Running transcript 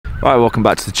Right, welcome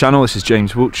back to the channel. This is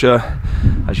James Wiltshire,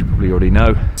 as you probably already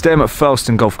know. Today I'm at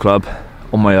Thurlestone Golf Club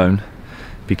on my own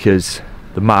because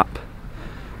the map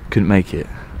couldn't make it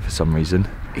for some reason.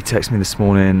 He texted me this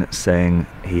morning saying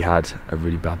he had a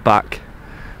really bad back,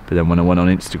 but then when I went on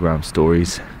Instagram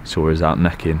stories, saw he was out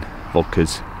necking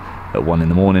vodkas at 1 in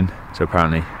the morning. So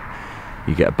apparently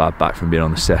you get a bad back from being on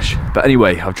the sesh. But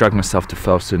anyway, I've dragged myself to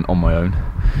Thurlestone on my own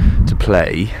to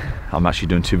play. I'm actually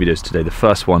doing 2 videos today. The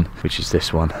first one, which is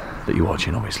this one that you're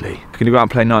watching obviously. I'm gonna go out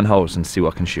and play 9 holes and see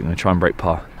what I can shoot. I'm gonna try and break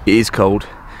par. It is cold,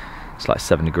 it's like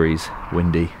 7 degrees,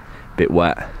 windy, a bit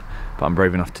wet, but I'm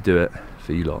brave enough to do it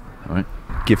for you lot, all right?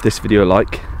 Give this video a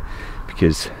like,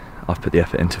 because I've put the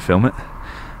effort in to film it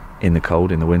in the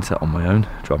cold, in the winter, on my own,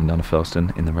 driving down to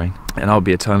Thurlestone in the rain. And I'll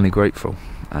be eternally grateful,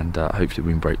 and hopefully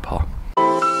we can break par.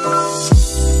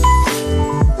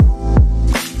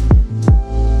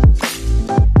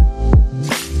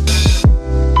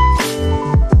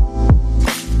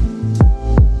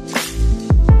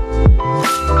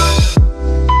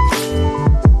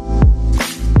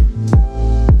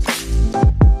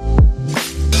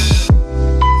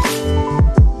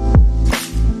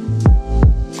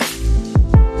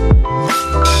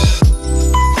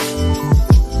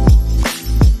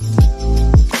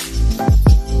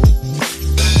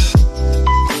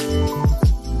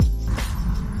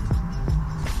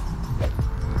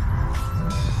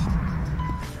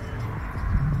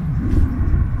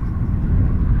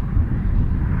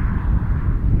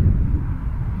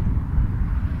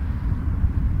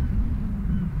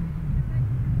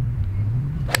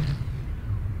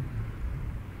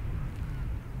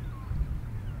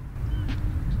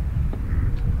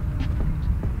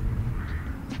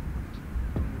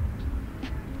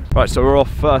 Right, so we're off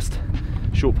first,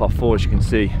 short par 4 as you can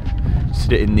see.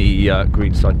 Sit in the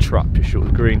greenside trap just short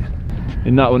of the green.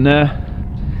 In that one there,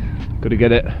 got to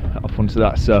get it up onto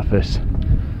that surface.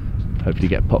 Hopefully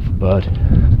get a putt for bird.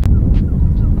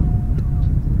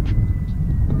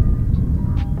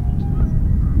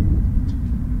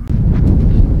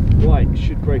 Right,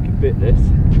 should break a bit this.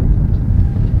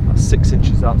 That's 6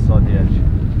 inches outside the edge.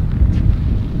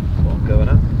 That's what I'm going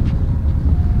at.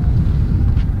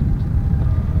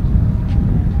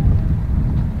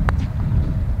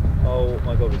 Oh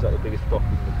my god, was that the biggest block in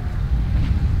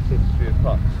the history of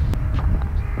putts?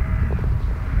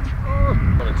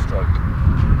 Solid stroke.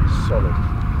 Solid.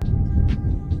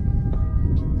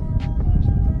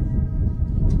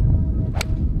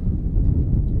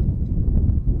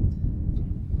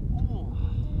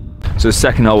 So the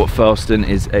second hole at Thurlestone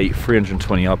is a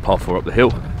 320 yard par 4 up the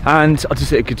hill. And I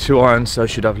just hit a good 2 iron, so I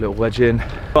should have a little wedge in.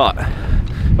 But,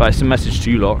 right, it's a message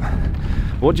to you lot.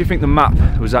 What do you think the map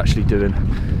was actually doing?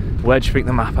 Where do you think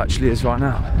the map actually is right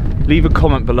now? Leave a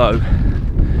comment below,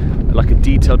 like a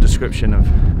detailed description of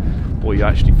what you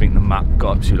actually think the map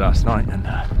got up to last night, and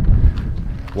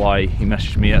why he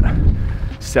messaged me at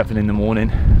 7 in the morning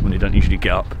when he don't usually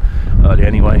get up early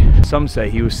anyway. Some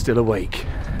say he was still awake.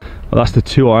 Well, that's the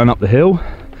 2 iron up the hill.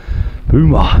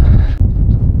 Boomer.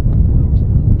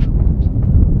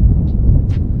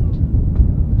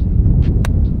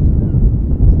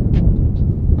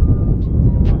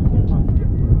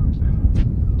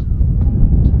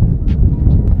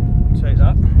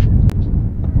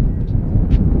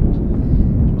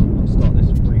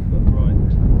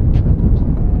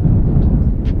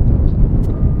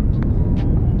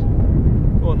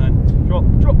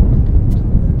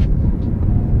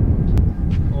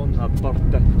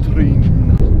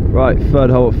 Right, third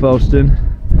hole at Thurlestone,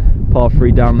 par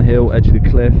 3 down the hill, edge of the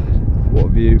cliff. What a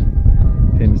view.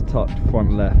 Pins tucked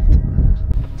front left.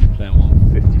 Playing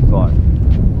 155.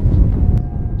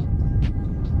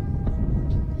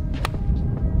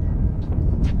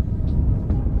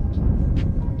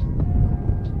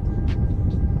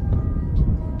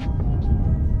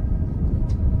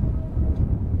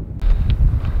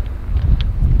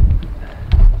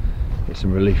 Get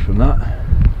some relief from that.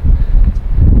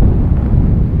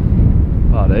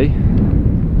 Buddy.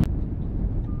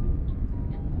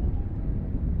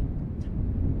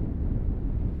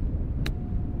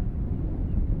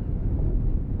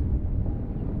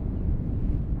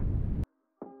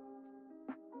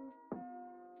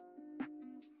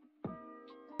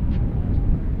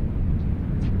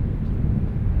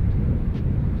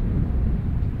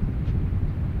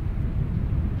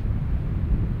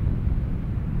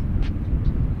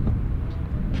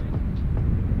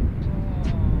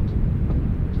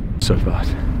 So bad.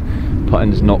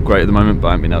 Putting is not great at the moment, but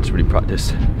I haven't been able to really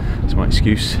practice. That's my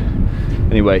excuse.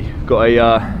 Anyway, got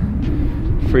a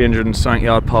 300 and something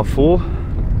yard par 4.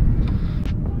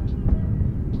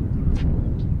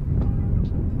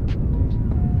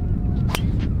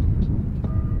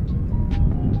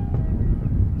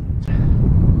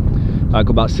 I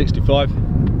got about 65.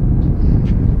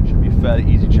 Should be a fairly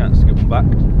easy chance to get one back.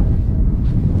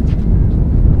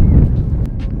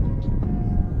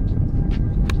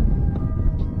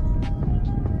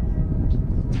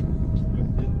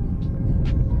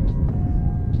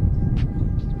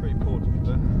 It's pretty poor to be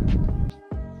fair.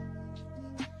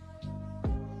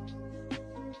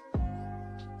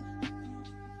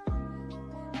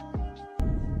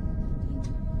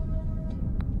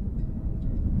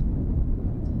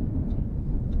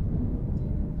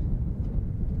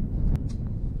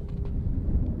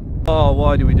 Oh,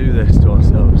 why do we do this to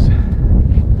ourselves?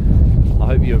 I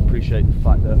hope you appreciate the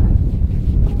fact that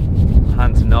my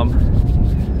hands are numb.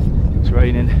 It's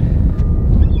raining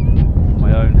on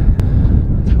my own.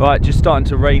 Right, just starting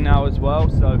to rain now as well,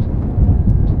 so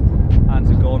hands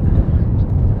are gone.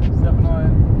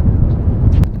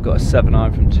 7-iron. Got a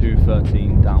 7-iron from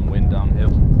 213 downwind,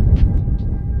 downhill.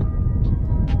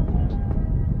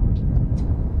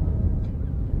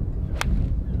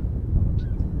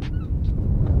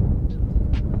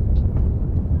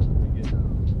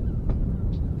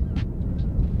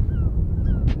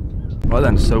 Right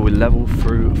then, so we're level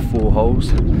through 4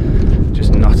 holes.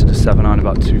 Just nutted a 7-iron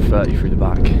about 230 through the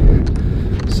back.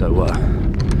 So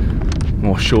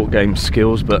more short game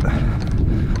skills, but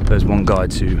there's one guy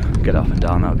to get up and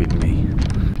down, that would be me.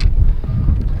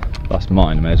 That's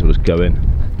mine, I may as well just go in.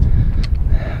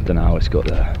 Don't know how it's got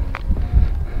there.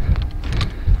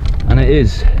 And it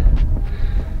is.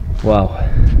 Wow.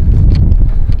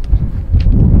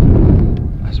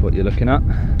 That's what you're looking at.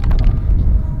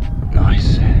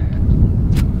 Nice.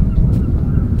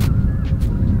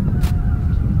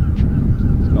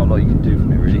 Not a lot you can do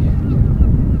from it really.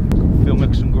 Field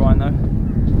mix and grind though.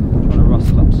 Trying to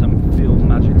rustle up some field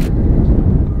magic.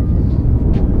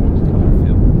 Come on,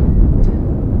 Phil.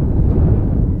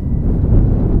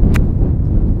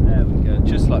 There we go,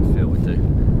 just like Phil would do.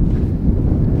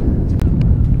 Do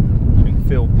you think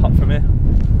Phil putt from here?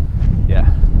 Yeah.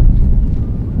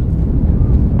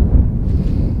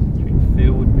 Do you think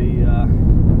Phil would be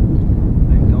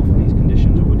playing golf in these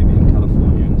conditions, or would he be in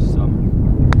California in the sun?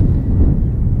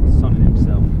 Sunning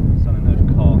himself, sunning those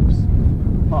calves.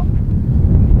 Putt.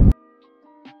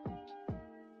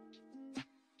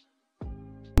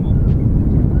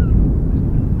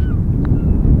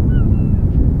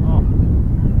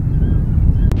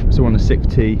 So we're on the 6th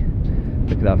tee.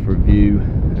 Look at that for a view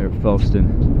here at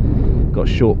Thurlestone. Got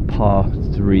a short par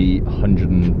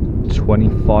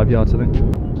 325 yards, I think.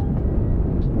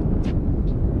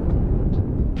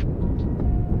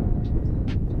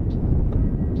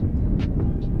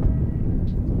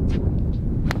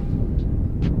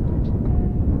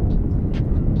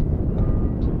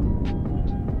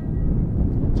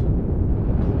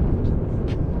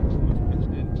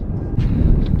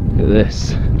 Look at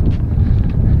this.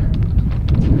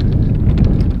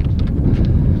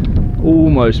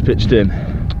 Almost pitched in.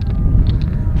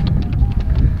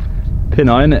 Pin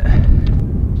eye, innit?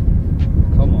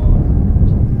 Come on.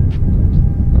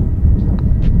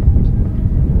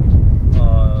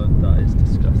 Oh, that is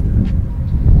disgusting.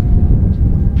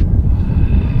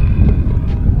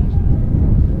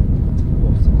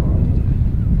 What's the ride?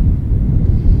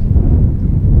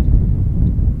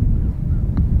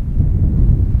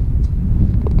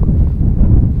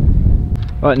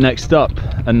 Right, next up,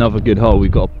 another good hole.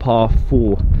 We've got a par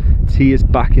 4. Tee is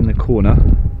back in the corner.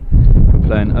 We're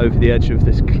playing over the edge of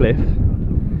this cliff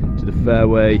to the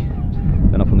fairway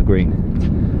and up on the green,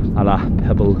 a la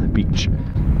Pebble Beach.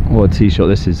 What a tee shot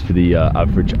this is for the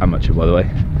average amateur, by the way.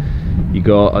 You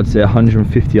got, I'd say,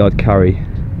 150 yard carry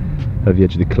over the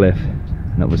edge of the cliff,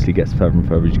 and obviously gets further and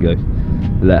further as you go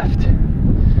left.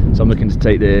 So I'm looking to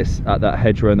take this at that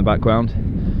hedgerow in the background.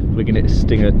 We're going to hit a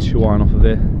stinger 2-iron off of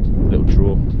it. Little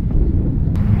draw.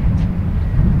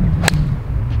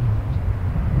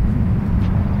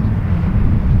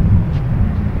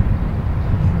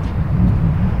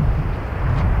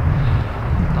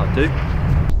 That'll do.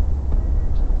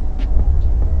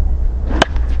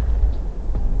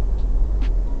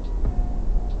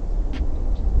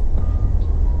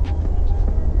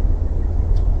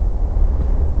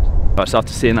 Right, so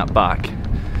after seeing that back,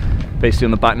 basically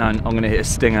on the back nine, I'm going to hit a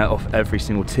stinger off every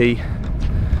single tee.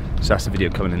 So that's the video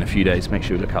coming in a few days. Make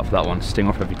sure you look out for that one. Sting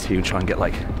off every tee and try and get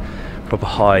like proper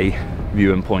high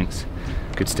viewing points.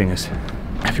 Good stingers.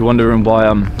 If you're wondering why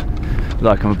I'm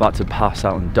about to pass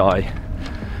out and die,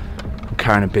 I'm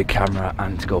carrying a big camera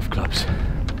and golf clubs.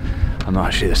 I'm not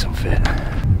actually this unfit.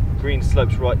 Green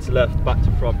slopes right to left, back to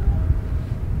front.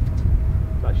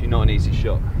 It's actually not an easy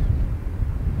shot.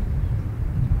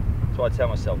 So I tell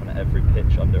myself on every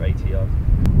pitch under 80 yards.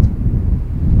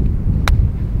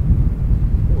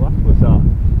 Oh, that was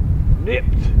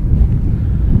Nipped.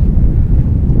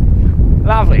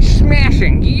 Lovely,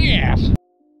 smashing, yes!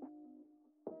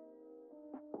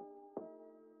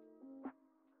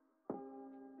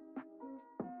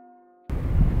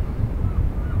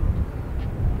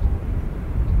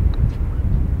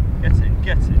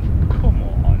 Get in, come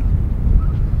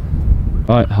on.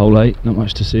 Right, hole 8, not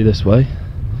much to see this way.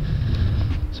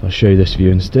 So I'll show you this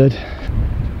view instead.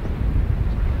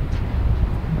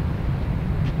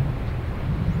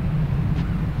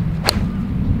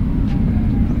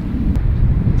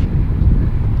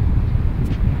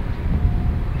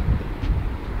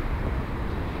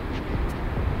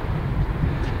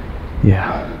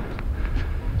 Yeah,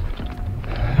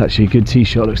 actually a good tee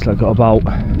shot. Looks like I got about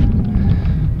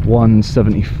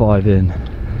 175 in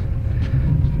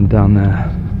from down there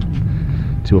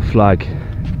to a flag.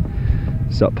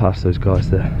 It's up past those guys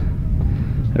there.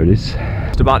 There it is.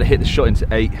 Just about to hit the shot into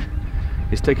 8.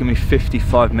 It's taken me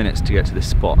 55 minutes to get to this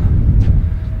spot.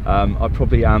 I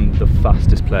probably am the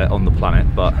fastest player on the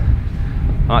planet, but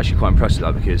I'm actually quite impressed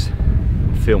with that because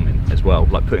I'm filming as well,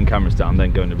 like putting cameras down,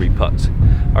 then going to re-putts.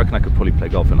 I reckon I could probably play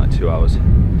golf in like 2 hours.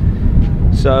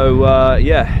 So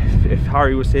yeah, if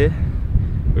Harry was here,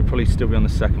 we'd probably still be on the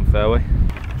second fairway.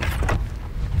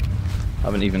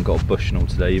 Haven't even got a Bushnell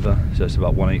today either, so it's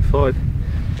about 185,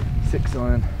 6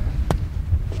 iron.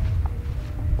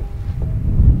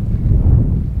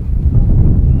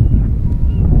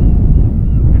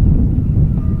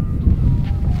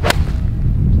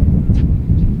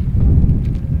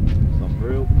 It's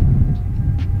unreal.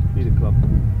 Beat the club.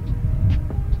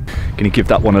 Gonna give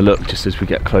that one a look just as we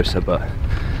get closer, but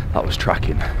that was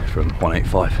tracking from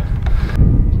 185.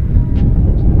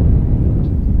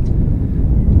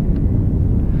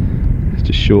 It's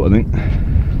just short, I think.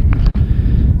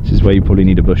 This is where you probably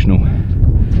need a Bushnell.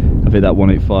 I've hit that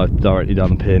 185 directly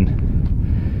down the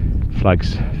pin.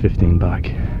 Flags 15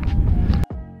 back.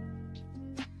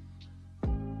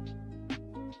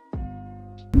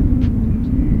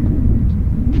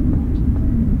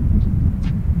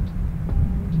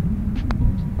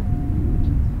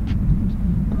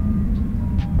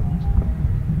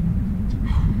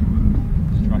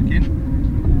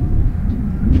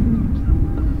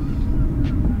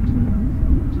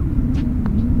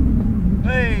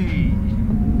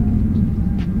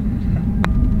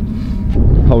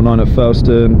 Hole 9 at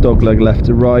Thurlestone, dog leg left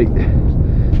to right,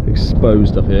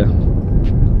 exposed up here.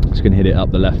 Just going to hit it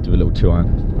up the left with a little 2 iron.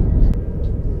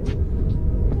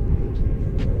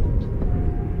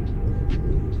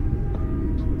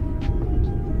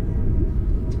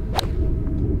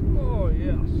 Oh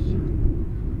yes.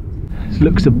 This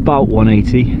looks about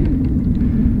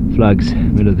 180. Flags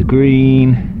middle of the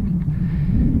green.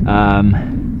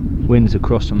 Winds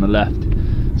across on the left,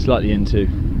 slightly into.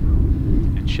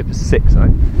 Chip a 6, I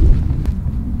think.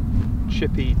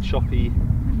 Chippy, choppy,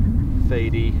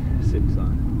 fadey 6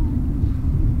 iron.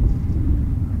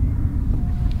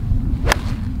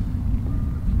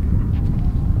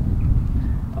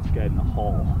 That's getting a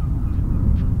hole.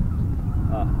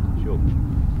 Sure.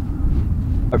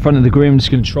 In front of the green, I'm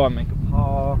just going to try and make a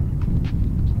par,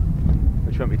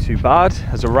 which won't be too bad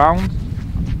as a round.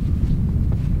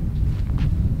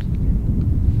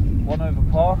 1 over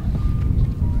par.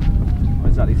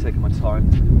 Exactly taking my time.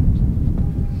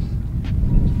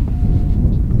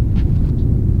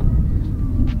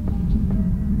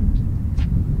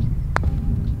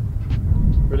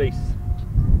 Release.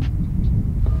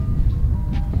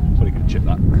 Probably gonna chip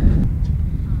that.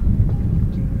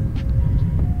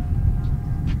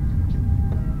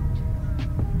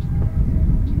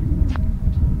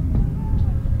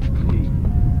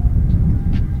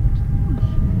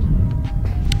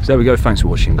 So there we go, thanks for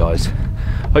watching guys.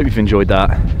 Hope you've enjoyed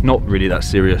that. Not really that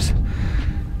serious.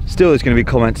 Still there's going to be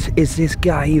comments, is this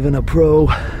guy even a pro?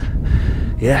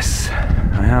 Yes,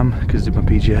 I am, because of my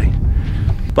PGA.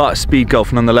 But speed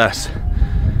golf nonetheless.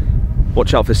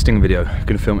 Watch out for this sting video. I'm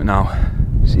going to film it now.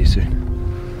 See you soon.